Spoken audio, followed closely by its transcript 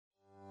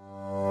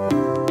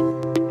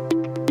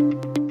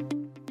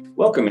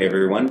Welcome,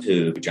 everyone,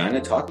 to Vagina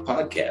Talk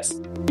Podcast.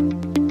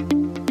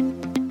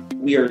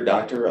 We are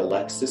Dr.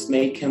 Alexis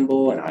May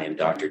Kimball, and I am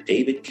Dr.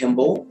 David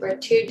Kimball. We're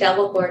two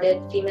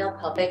double-boarded female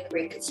pelvic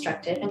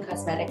reconstructive and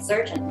cosmetic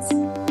surgeons.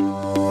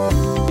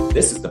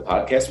 This is the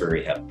podcast where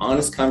we have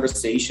honest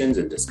conversations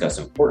and discuss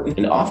important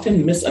and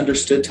often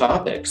misunderstood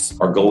topics.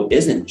 Our goal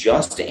isn't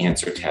just to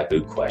answer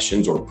taboo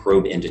questions or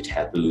probe into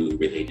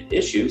taboo-related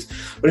issues,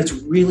 but it's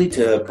really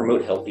to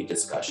promote healthy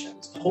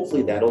discussions.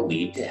 Hopefully that'll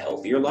lead to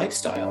healthier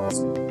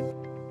lifestyles.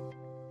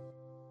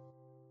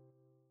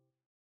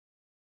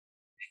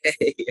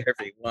 Hey,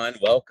 everyone.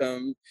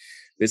 Welcome.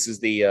 This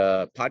is the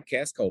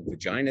podcast called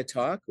Vagina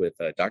Talk with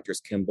Drs.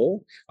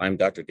 Kimball. I'm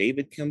Dr.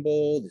 David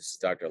Kimball. This is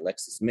Dr.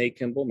 Alexis May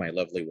Kimball, my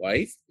lovely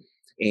wife.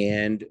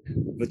 And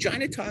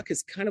Vagina Talk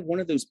is kind of one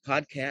of those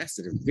podcasts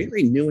that are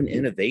very new and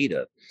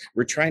innovative.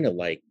 We're trying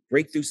to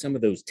break through some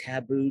of those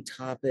taboo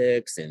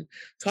topics and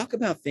talk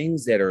about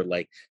things that are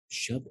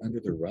shoved under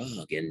the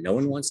rug and no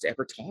one wants to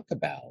ever talk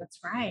about. That's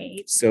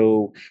right.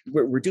 So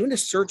we're doing a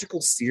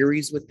surgical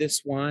series with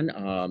this one.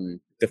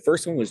 The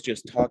first one was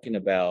just talking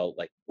about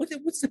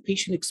what's the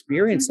patient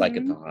experience like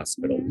at the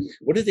hospital? Mm-hmm.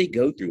 What do they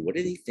go through? What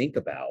do they think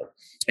about?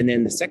 And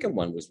then the second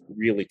one was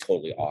really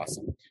totally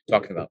awesome,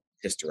 talking about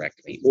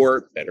hysterectomy,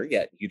 or better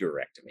yet,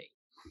 uterectomy.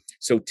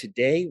 So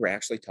today we're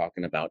actually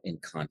talking about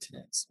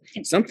incontinence,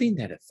 something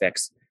that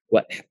affects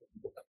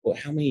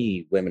how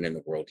many women in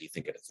the world do you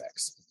think it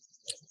affects?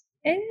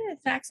 It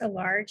affects a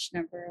large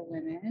number of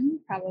women,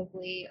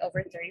 probably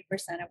over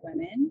 30% of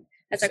women,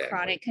 as a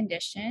chronic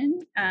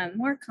condition,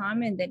 more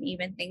common than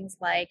even things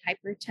like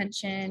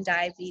hypertension,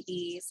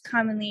 diabetes,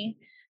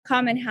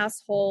 common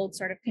household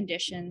sort of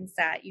conditions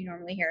that you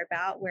normally hear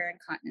about where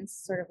incontinence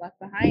is sort of left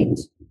behind.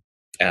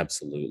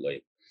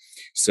 Absolutely.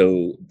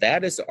 So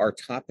that is our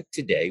topic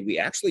today. We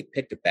actually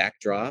picked a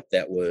backdrop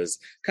that was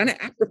kind of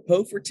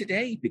apropos for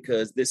today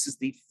because this is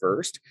the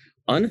first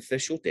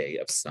unofficial day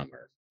of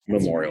summer,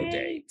 Memorial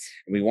Day.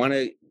 And we want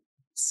to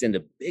send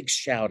a big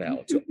shout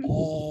out to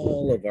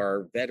all of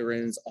our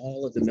veterans,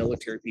 all of the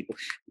military people,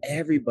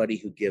 everybody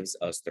who gives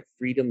us the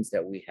freedoms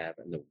that we have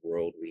in the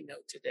world we know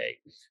today.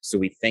 So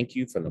we thank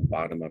you from the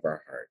bottom of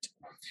our heart.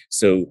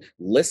 So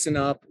listen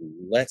up,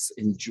 let's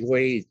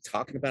enjoy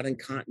talking about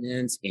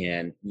incontinence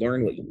and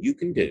learn what you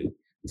can do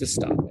to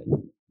stop it.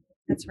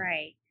 That's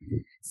right.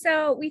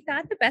 So we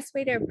thought the best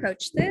way to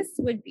approach this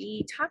would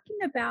be talking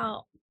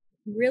about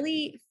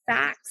really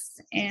facts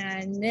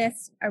and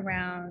myths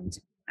around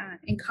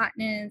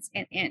incontinence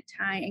and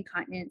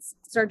anti-incontinence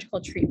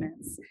surgical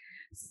treatments.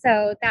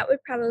 So that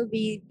would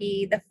probably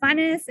be the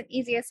funnest and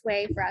easiest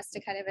way for us to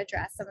kind of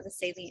address some of the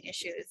salient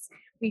issues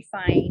we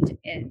find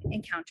and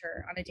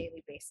encounter on a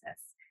daily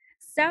basis.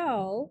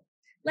 So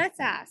let's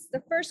ask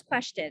the first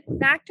question,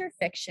 fact or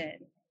fiction?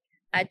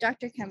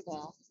 Dr.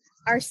 Kimball,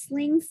 are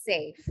slings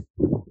safe?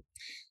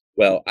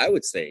 Well, I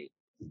would say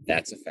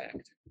that's a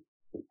fact.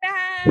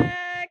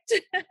 Fact!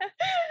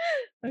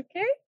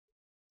 Okay.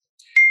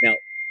 Now,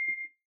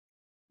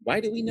 why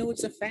do we know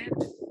it's a fact?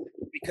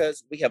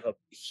 Because we have a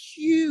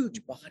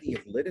huge body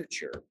of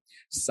literature,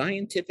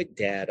 scientific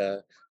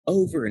data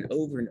over and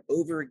over and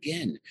over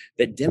again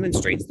that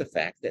demonstrates the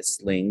fact that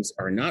slings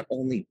are not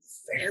only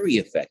very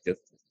effective,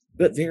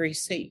 but very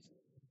safe.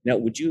 Now,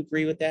 would you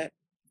agree with that?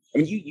 I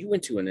mean, you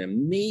went to an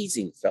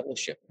amazing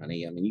fellowship,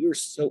 honey. I mean, you're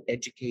so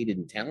educated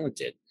and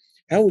talented.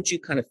 How would you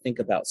kind of think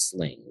about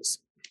slings?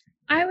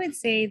 I would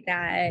say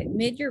that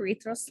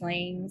mid-urethral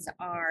slings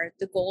are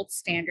the gold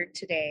standard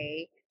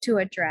today to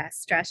address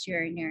stress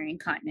urinary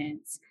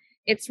incontinence.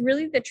 It's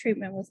really the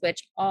treatment with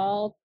which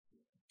all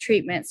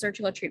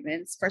surgical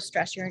treatments for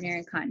stress urinary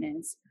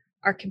incontinence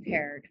are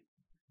compared.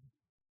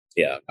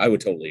 Yeah, I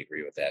would totally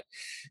agree with that.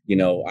 You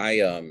know,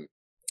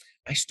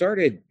 I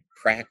started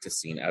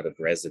practicing out of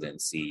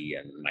residency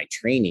and my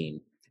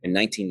training in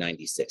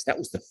 1996. That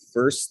was the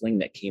first sling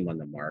that came on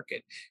the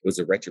market. It was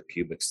a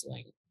retropubic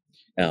sling.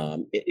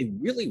 It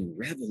really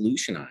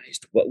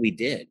revolutionized what we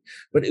did,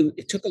 but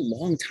it took a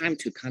long time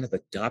to kind of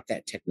adopt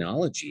that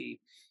technology.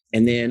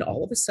 And then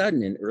all of a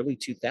sudden in early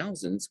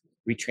 2000s,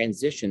 we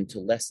transitioned to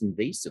less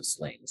invasive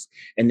slings.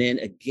 And then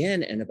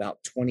again, in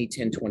about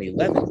 2010,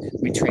 2011,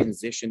 we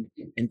transitioned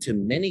into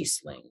mini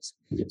slings.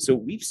 So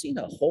we've seen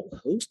a whole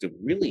host of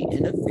really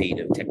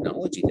innovative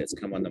technology that's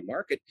come on the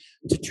market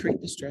to treat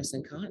the stress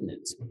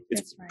incontinence.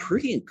 It's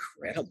pretty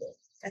incredible.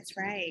 That's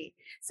right.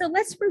 So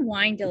let's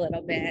rewind a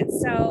little bit.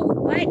 So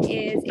what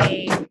is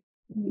a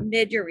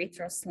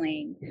mid-urethral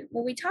sling?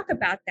 When we talk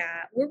about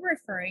that, we're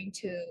referring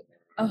to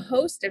a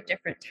host of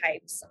different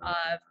types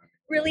of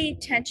really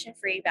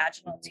tension-free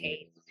vaginal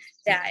tape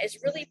that is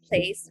really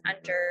placed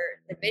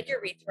under the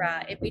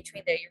mid-urethra, in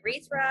between the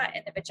urethra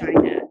and the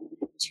vagina,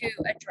 to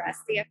address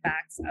the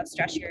effects of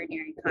stress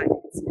urinary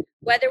incontinence.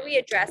 Whether we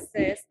address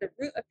this, the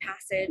route of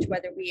passage,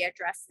 whether we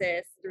address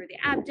this through the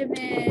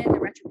abdomen, the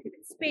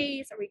retropubic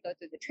space, or we go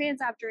through the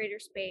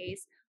transobturator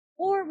space,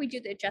 or we do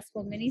the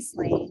adjustable mini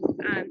sling,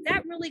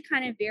 that really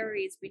kind of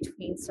varies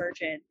between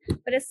surgeon.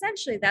 But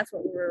essentially, that's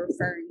what we're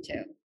referring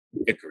to.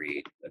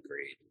 Agreed.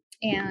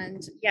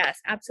 And yes,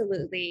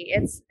 absolutely.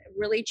 It's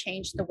really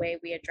changed the way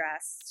we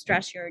address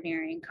stress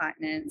urinary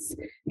incontinence.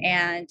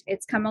 And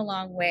it's come a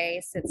long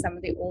way since some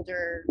of the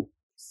older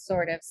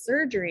sort of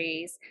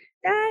surgeries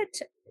that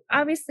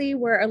obviously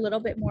were a little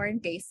bit more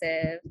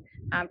invasive,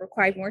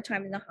 required more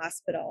time in the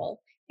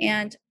hospital.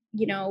 And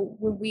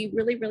when we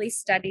really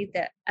studied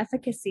the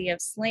efficacy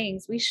of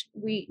slings,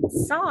 we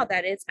saw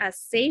that it's as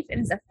safe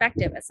and as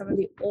effective as some of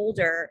the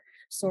older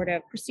sort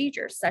of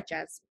procedures, such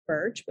as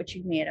Birch, which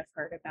you may have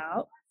heard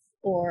about,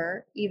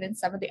 or even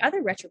some of the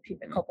other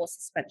retropubic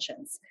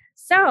suspensions.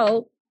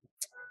 So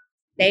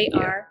they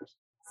are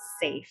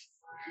safe.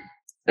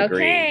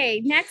 Agreed.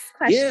 Okay, next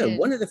question. Yeah,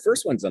 one of the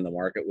first ones on the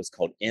market was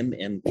called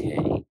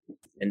MMK.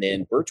 And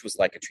then Birch was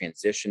like a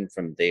transition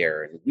from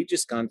there. And we've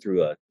just gone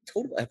through a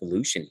total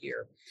evolution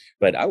here.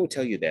 But I will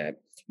tell you that,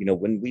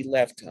 when we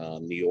left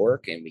New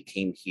York and we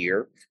came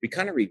here, we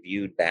kind of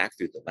reviewed back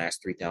through the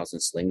last 3,000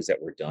 slings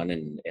that were done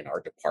in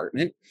our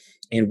department.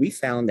 And we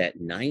found that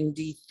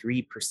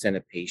 93%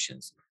 of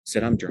patients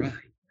said, I'm dry,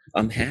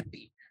 I'm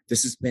happy.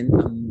 This has been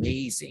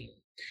amazing.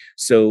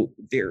 So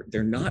they're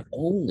not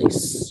only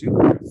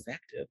super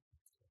effective,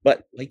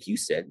 but like you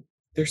said,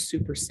 they're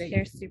super safe.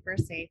 They're super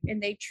safe,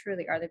 and they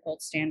truly are the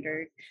gold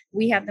standard.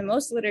 We have the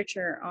most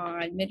literature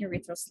on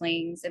mid-urethral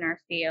slings in our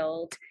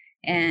field,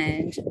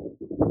 and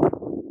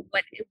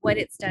what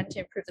it's done to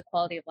improve the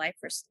quality of life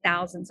for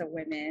thousands of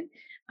women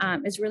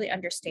is really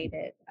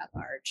understated at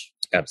large.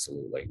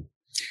 Absolutely.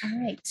 All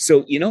right.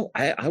 So,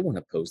 I want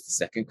to pose the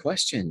second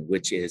question,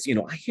 which is,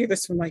 I hear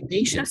this from my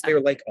patients.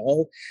 They're like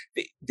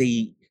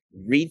they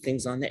read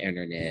things on the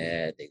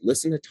internet, they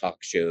listen to talk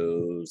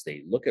shows,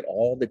 they look at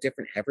all the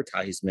different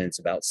advertisements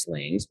about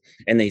slings,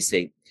 and they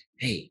say,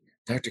 hey,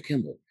 Dr.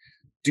 Kimball,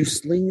 do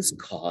slings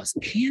cause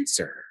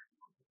cancer?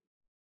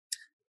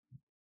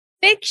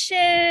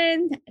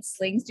 Fiction.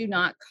 Slings do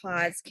not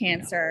cause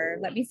cancer.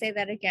 Let me say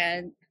that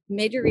again.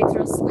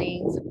 Mid-urethral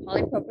slings,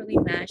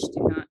 polypropylene mesh,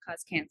 do not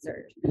cause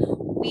cancer.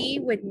 We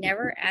would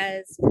never,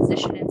 as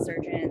physician and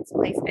surgeons,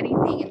 place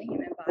anything in the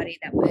human body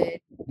that would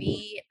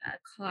be a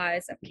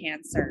cause of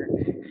cancer.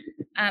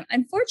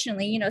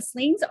 Unfortunately,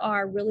 slings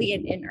are really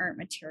an inert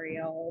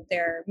material.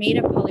 They're made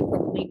of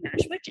polypropylene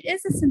mesh, which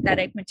is a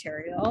synthetic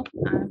material.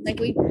 Like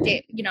we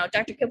did,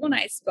 Dr. Kimball and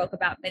I spoke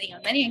about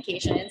on many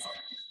occasions.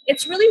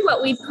 It's really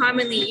what we've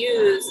commonly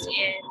used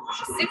in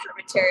super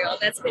material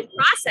that's been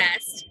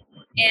processed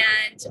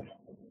and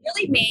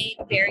really made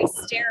very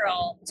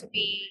sterile to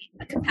be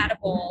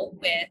compatible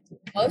with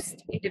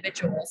most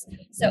individuals.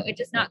 So it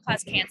does not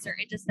cause cancer.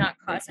 It does not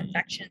cause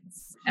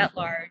infections at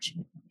large.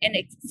 And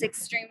it's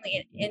extremely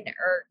an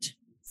inert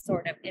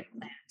sort of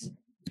implant.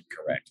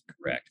 Correct.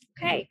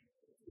 Okay,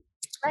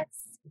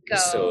 let's go.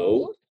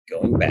 So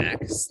going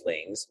back,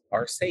 slings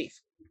are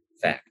safe.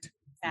 Fact.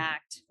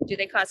 Do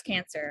they cause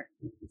cancer?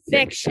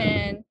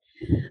 Fiction.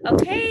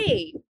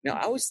 Okay. Now,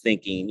 I was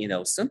thinking,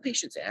 some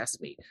patients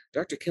ask me,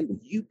 Dr. Kimball,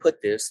 you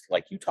put this,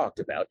 like you talked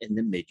about, in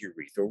the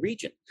mid-urethral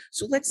region.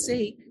 So let's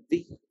say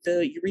the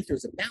urethra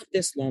is about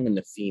this long in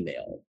the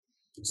female.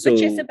 So,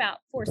 which is about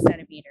 4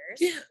 centimeters.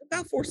 Yeah,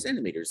 about 4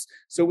 centimeters.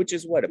 So which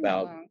is what,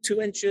 about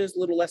 2 inches, a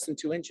little less than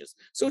 2 inches.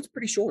 So it's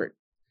pretty short.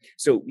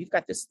 So we've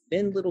got this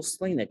thin little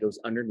sling that goes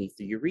underneath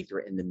the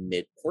urethra in the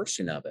mid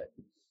portion of it.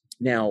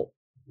 Now,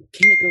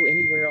 can it go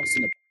anywhere else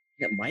in the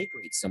body? It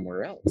migrates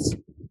somewhere else?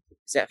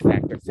 Is that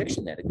fact or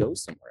fiction that it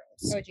goes somewhere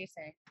else? What would you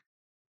say?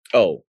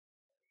 Oh,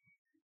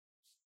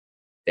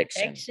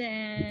 fiction.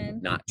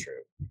 Fiction. Not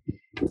true.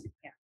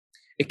 Yeah.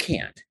 It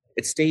can't.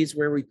 It stays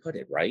where we put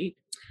it, right?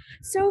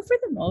 So for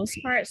the most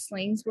part,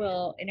 slings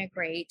will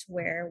integrate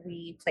where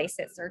we place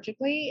it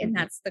surgically, and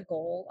that's the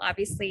goal.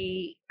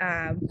 Obviously,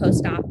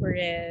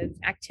 post-operative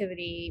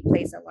activity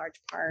plays a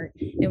large part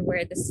in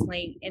where the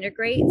sling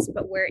integrates,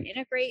 but where it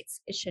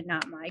integrates, it should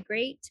not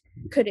migrate.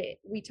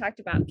 We talked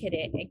about, could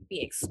it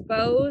be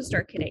exposed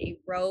or could it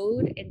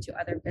erode into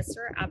other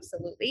viscera?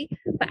 Absolutely.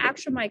 But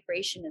actual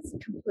migration is a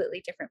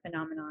completely different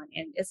phenomenon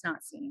and is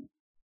not seen.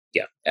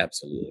 Yeah,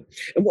 absolutely.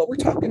 And what we're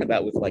talking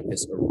about with like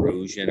this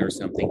erosion or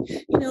something,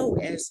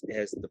 as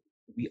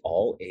we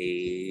all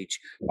age,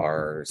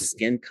 our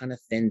skin kind of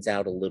thins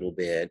out a little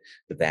bit,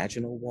 the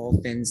vaginal wall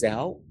thins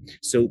out.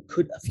 So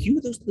could a few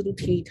of those little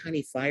teeny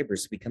tiny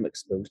fibers become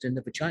exposed in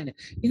the vagina?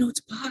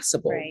 It's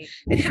possible. Right.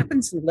 It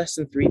happens in less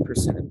than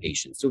 3% of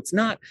patients. So it's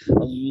not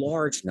a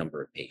large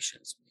number of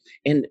patients.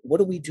 And what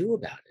do we do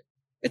about it?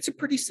 It's a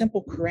pretty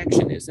simple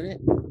correction, isn't it?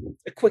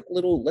 A quick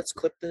little, let's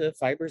clip the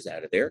fibers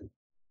out of there.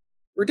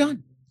 We're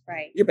done.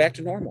 Right. You're back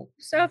to normal.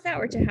 So if that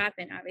were to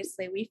happen,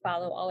 obviously we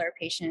follow all our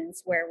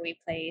patients where we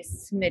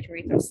place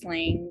mid-urethral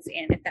slings.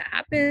 And if that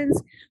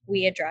happens,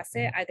 we address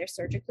it either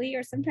surgically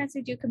or sometimes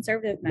we do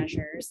conservative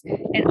measures.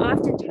 And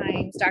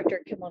oftentimes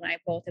Dr. Kimball and I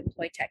both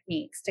employ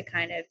techniques to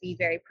kind of be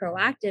very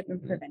proactive in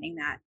preventing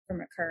that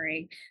from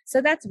occurring. So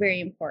that's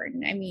very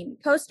important. I mean,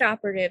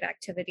 post-operative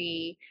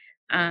activity,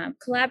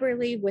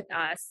 collaboratively with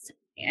us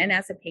and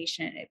as a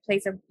patient, it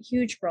plays a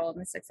huge role in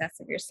the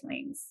success of your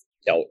slings.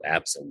 Oh,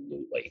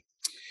 absolutely.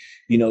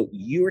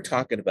 You were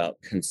talking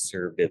about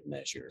conservative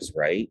measures,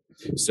 right?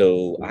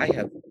 So I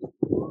have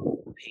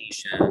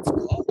patients,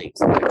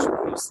 colleagues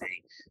actually, who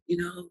say,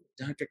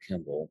 Dr.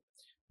 Kimball,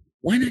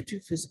 why not do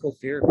physical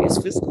therapy? Is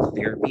physical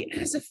therapy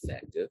as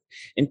effective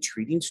in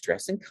treating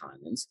stress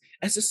incontinence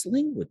as a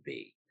sling would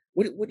be?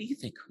 What do you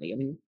think, honey? I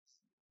mean,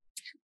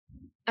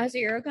 as a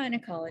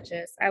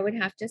urogynecologist, I would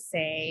have to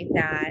say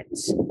that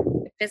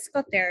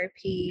physical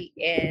therapy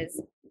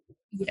is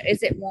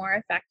it more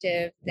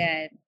effective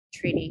than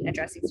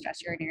addressing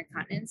stress urinary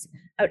incontinence?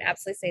 I would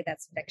absolutely say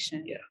that's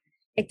fiction. Yeah.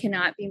 It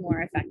cannot be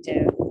more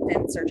effective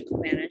than surgical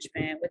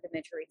management with a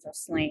midurethral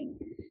sling.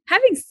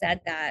 Having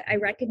said that, I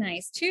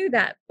recognize too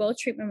that both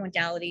treatment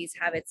modalities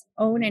have its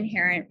own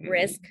inherent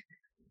risk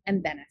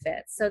and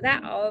benefits. So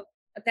that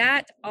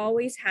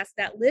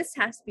list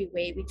has to be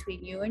weighed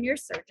between you and your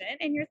surgeon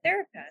and your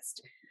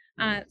therapist.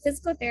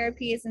 Physical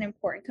therapy is an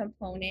important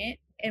component.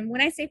 And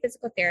when I say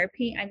physical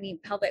therapy, I mean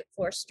pelvic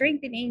floor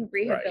strengthening,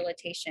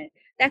 rehabilitation. Right.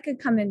 That could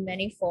come in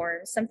many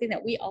forms, something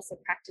that we also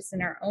practice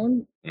in our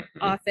own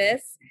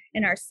office,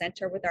 in our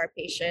center with our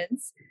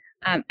patients,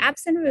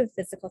 absent of a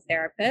physical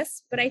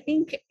therapist. But I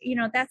think,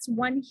 that's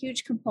one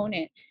huge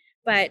component.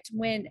 But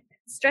when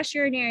stress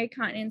urinary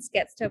incontinence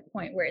gets to a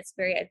point where it's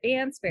very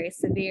advanced, very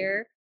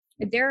severe,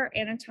 there are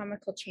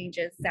anatomical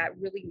changes that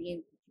really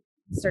need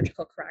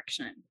surgical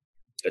correction.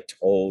 I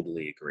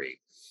totally agree.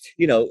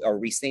 Are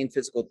we saying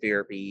physical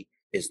therapy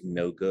is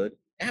no good?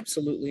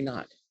 Absolutely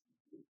not.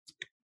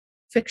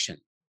 Fiction.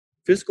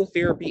 Physical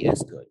therapy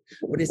is good,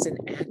 but it's an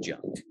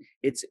adjunct.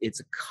 It's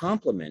a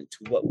complement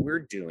to what we're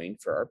doing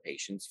for our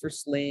patients for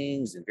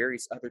slings and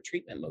various other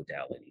treatment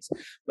modalities.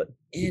 But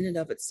in and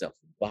of itself,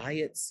 by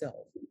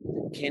itself,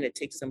 can it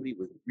take somebody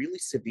with really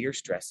severe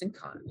stress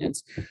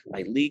incontinence?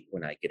 I leak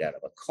when I get out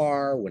of a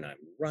car, when I'm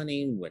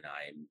running, when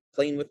I'm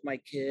playing with my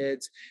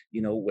kids,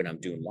 when I'm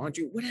doing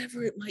laundry,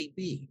 whatever it might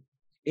be.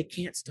 It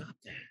can't stop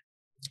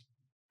that.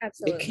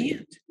 Absolutely. It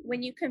can't.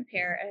 When you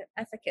compare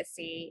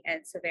efficacy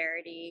and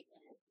severity,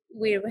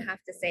 we would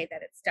have to say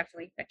that it's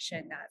definitely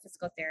fiction that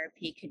physical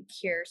therapy can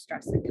cure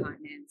stress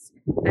incontinence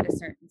at a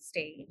certain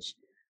stage.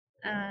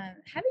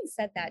 Having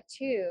said that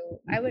too,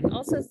 I would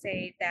also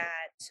say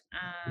that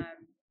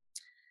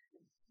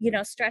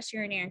stress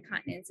urinary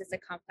incontinence is a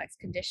complex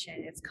condition.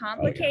 It's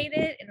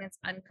complicated and it's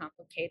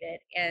uncomplicated.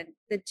 And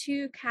the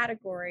two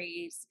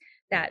categories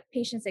that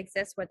patients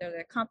exist, whether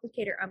they're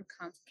complicated or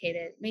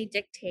uncomplicated, may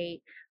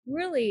dictate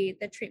really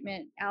the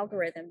treatment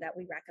algorithm that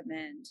we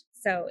recommend.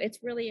 So it's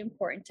really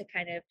important to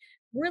kind of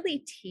really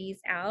tease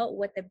out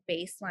what the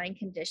baseline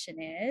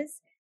condition is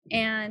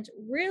and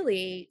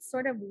really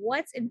sort of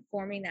what's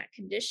informing that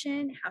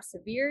condition, how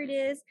severe it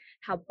is,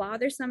 how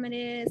bothersome it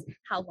is,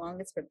 how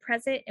long it's been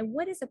present, and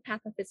what is the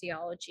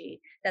pathophysiology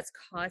that's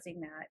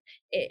causing that.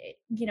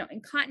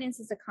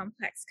 Incontinence is a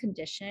complex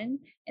condition,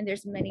 and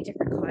there's many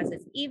different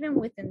causes. Even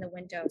within the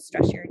window of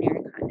stress urinary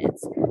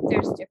incontinence,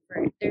 there's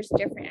different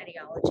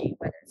etiology,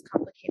 whether it's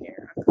complicated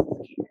or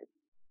uncomplicated.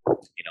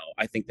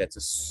 I think that's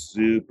a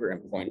super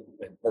important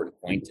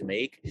point to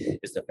make,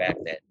 is the fact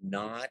that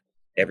not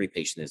every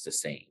patient is the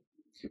same.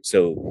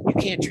 So you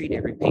can't treat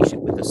every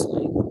patient with a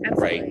sling,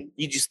 Absolutely. Right?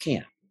 You just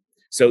can't.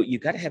 So you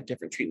got to have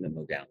different treatment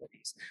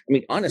modalities. I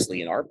mean,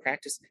 honestly, in our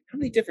practice, how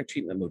many different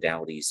treatment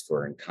modalities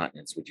for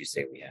incontinence would you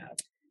say we have?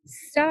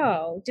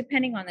 So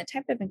depending on the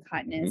type of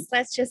incontinence,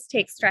 let's just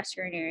take stress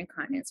urinary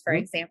incontinence, for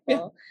example. Yeah,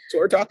 that's what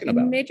we're talking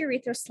about.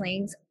 Midurethral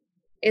slings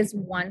is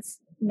one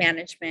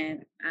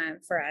management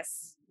for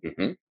us.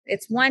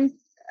 It's one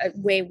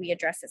way we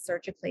address it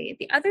surgically.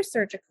 The other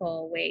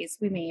surgical ways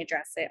we may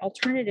address it,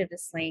 alternative to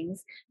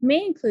slings,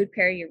 may include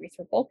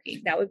periurethral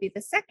bulking. That would be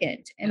the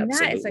second. And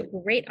Absolutely. That is a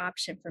great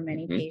option for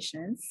many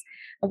patients.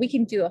 We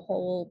can do a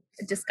whole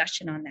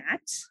discussion on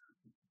that.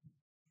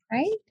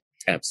 Right?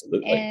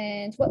 Absolutely.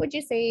 And what would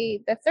you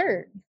say the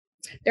third?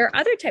 There are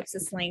other types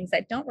of slings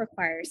that don't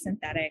require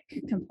synthetic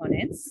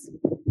components.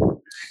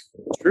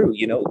 True.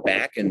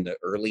 Back in the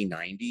early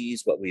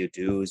 90s, what we would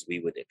do is we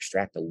would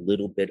extract a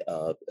little bit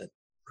of a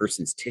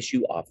person's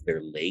tissue off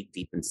their leg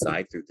deep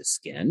inside through the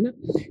skin,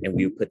 and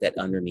we would put that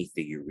underneath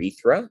the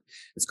urethra.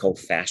 It's called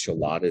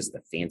fasciolata is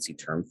the fancy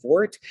term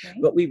for it. Right.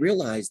 But we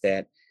realized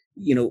that,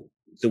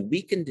 the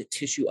weakened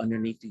tissue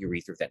underneath the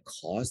urethra that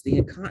caused the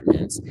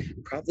incontinence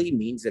probably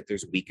means that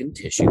there's weakened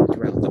tissue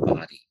throughout the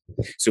body.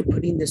 So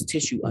putting this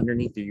tissue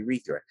underneath the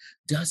urethra,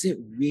 does it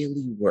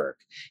really work?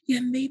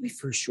 Yeah, maybe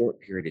for a short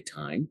period of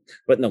time,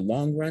 but in the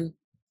long run,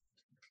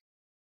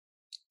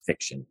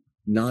 fiction.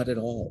 Not at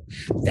all.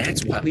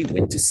 That's why we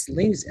went to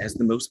slings as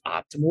the most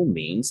optimal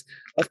means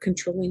of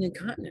controlling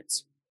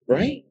incontinence.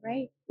 Right?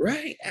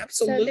 Right.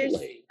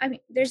 Absolutely. So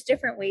there's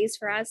different ways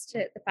for us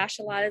to, the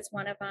fasciolata is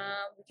one of them.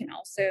 We can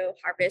also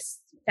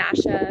harvest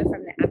fascia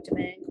from the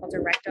abdomen called a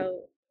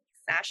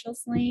rectofascial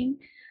sling.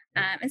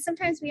 And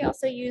sometimes we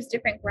also use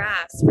different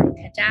grafts from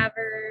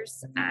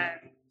cadavers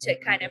to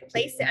kind of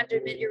place it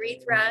under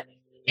mid-urethra.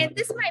 And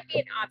this might be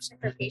an option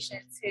for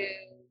patients who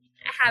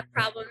have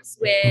problems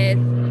with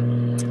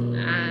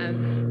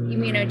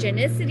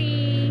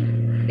immunogenicity.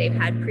 They've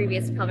had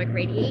previous pelvic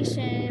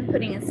radiation.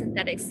 Putting a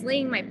synthetic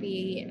sling might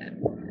be,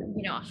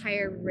 a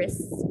higher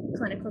risk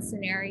clinical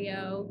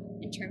scenario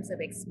in terms of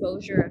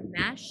exposure of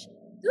mesh,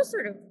 those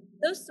sort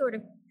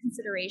of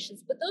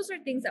considerations. But those are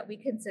things that we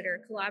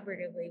consider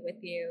collaboratively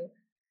with you.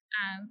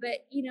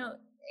 But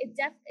it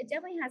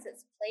definitely has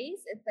its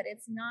place, but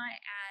it's not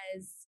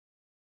as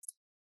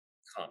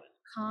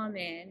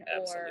common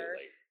or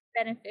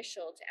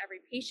beneficial to every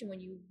patient when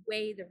you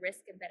weigh the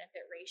risk and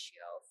benefit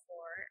ratio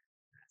for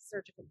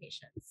surgical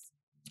patients.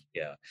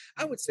 Yeah,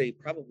 I would say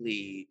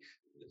probably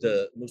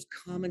the most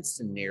common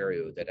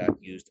scenario that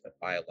I've used a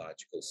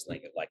biological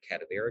sling, like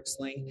cadaveric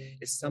sling,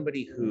 is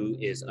somebody who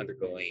is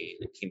undergoing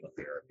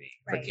chemotherapy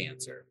for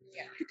cancer,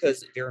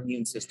 because their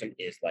immune system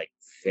is like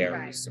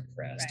very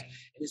suppressed. And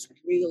it's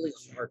really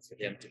hard for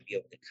them to be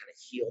able to kind of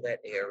heal that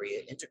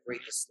area,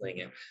 integrate the sling,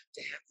 and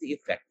to have the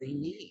effect they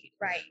need.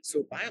 Right.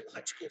 So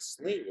biological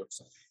sling works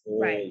a whole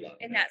lot in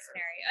better. that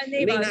scenario. And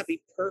it may not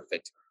be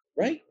perfect.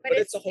 Right. But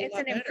it's a whole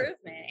lot an better.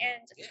 improvement.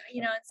 And,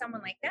 in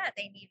someone like that,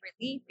 they need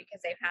relief because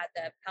they've had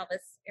the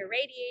pelvis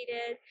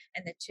irradiated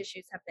and the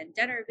tissues have been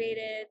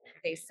denervated.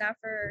 They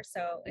suffer.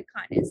 So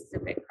incontinence is a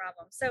big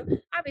problem. So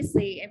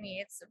obviously,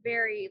 it's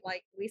very,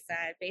 like we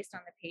said, based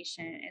on the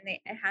patient, and it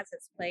has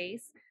its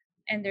place.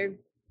 And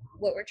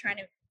what we're trying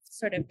to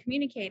sort of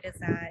communicate is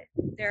that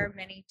there are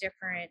many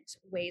different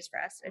ways for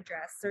us to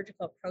address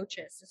surgical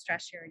approaches to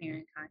stress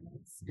urinary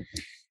incontinence.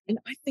 And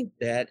I think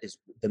that is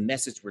the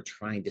message we're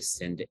trying to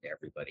send to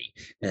everybody.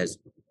 As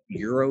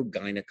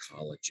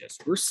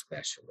urogynecologists, we're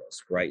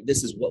specialists, right?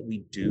 This is what we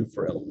do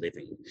for a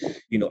living.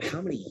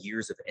 How many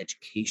years of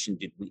education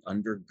did we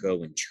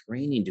undergo and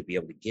training to be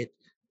able to get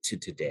to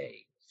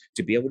today?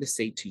 To be able to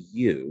say to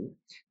you,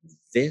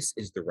 this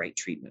is the right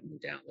treatment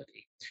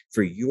modality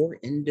for your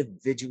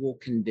individual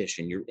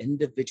condition, your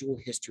individual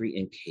history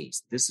and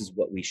case. This is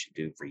what we should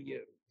do for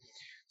you.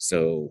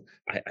 So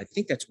I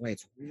think that's why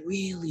it's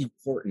really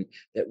important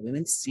that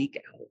women seek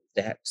out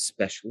that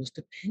specialist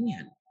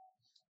opinion.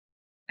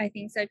 I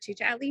think so too,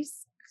 to at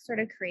least sort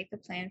of create the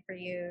plan for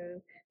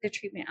you, the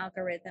treatment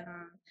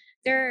algorithm.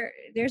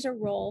 There's a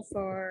role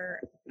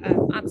for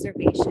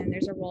observation.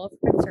 There's a role for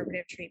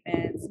conservative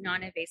treatments,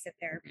 non-invasive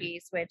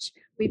therapies, which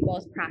we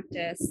both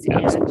practiced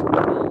and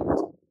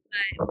promote.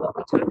 But when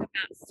we talk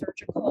about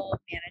surgical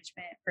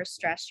management for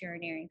stress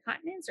urinary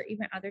incontinence or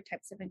even other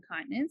types of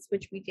incontinence,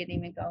 which we didn't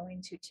even go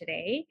into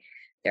today,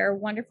 there are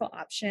wonderful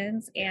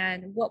options.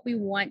 And what we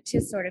want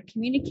to sort of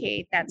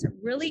communicate that's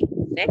really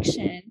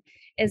fiction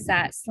is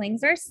that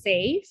slings are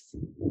safe.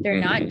 They're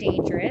not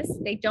dangerous.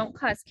 They don't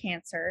cause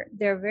cancer.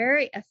 They're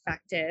very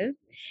effective.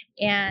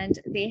 And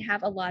they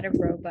have a lot of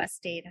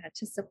robust data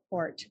to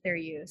support their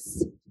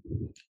use.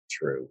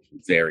 True.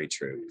 Very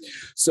true.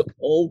 So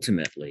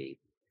ultimately,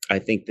 I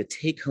think the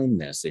take-home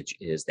message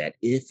is that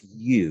if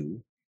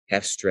you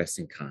have stress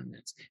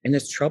incontinence and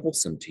it's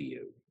troublesome to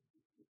you,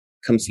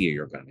 come see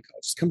your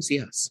gynecologist. Come see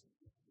us.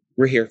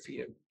 We're here for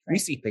you. We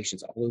see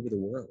patients all over the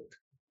world.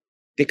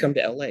 They come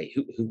to LA.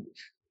 Who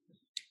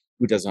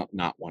does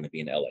not want to be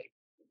in LA?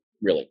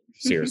 Really,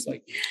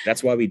 seriously.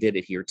 That's why we did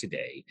it here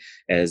today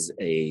as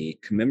a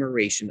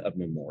commemoration of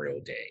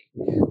Memorial Day,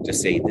 to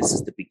say this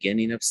is the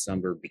beginning of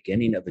summer,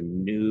 beginning of a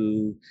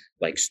new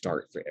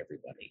start for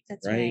everybody.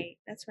 That's right.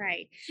 That's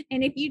right.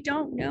 And if you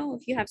don't know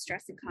if you have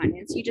stress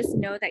incontinence, you just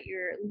know that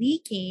you're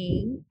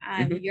leaking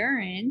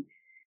urine.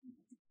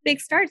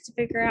 Big starts to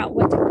figure out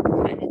what type of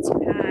incontinence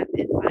you have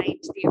and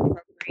find the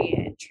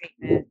appropriate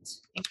treatment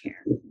and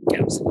care.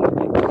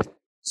 Absolutely.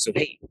 So,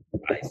 hey,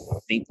 I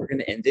think we're going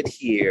to end it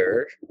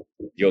here.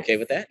 You okay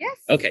with that? Yes.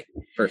 Okay,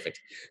 perfect.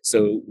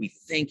 So we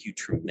thank you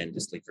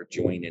tremendously for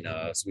joining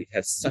us. We've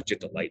had such a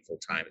delightful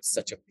time. It's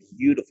such a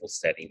beautiful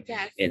setting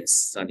in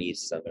sunny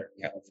Southern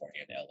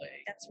California and LA.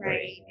 That's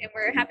right. And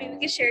we're happy we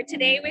can share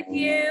today with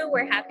you.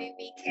 We're happy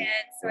we can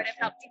sort of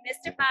help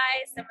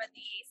demystify some of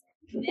these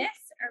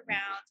myths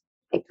around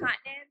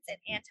incontinence and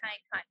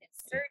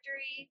anti-incontinence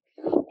surgery.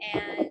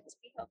 And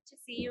we hope to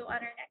see you on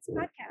our next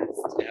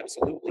podcast.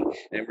 Absolutely.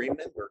 And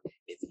remember,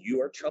 if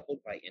you are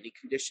troubled by any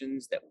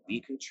conditions that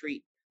we can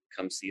treat,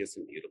 come see us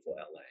in beautiful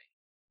LA.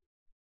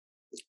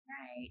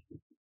 Right.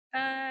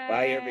 Bye.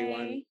 Bye,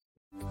 everyone.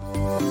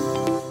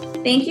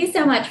 Thank you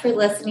so much for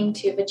listening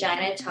to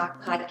Vagina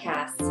Talk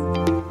Podcast.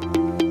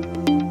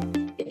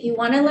 If you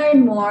want to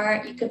learn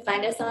more, you can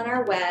find us on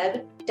our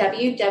web,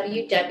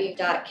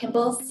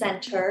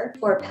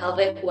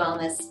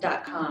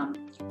 www.kimballcenterforpelvicwellness.com.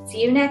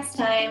 See you next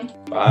time.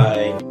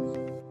 Bye.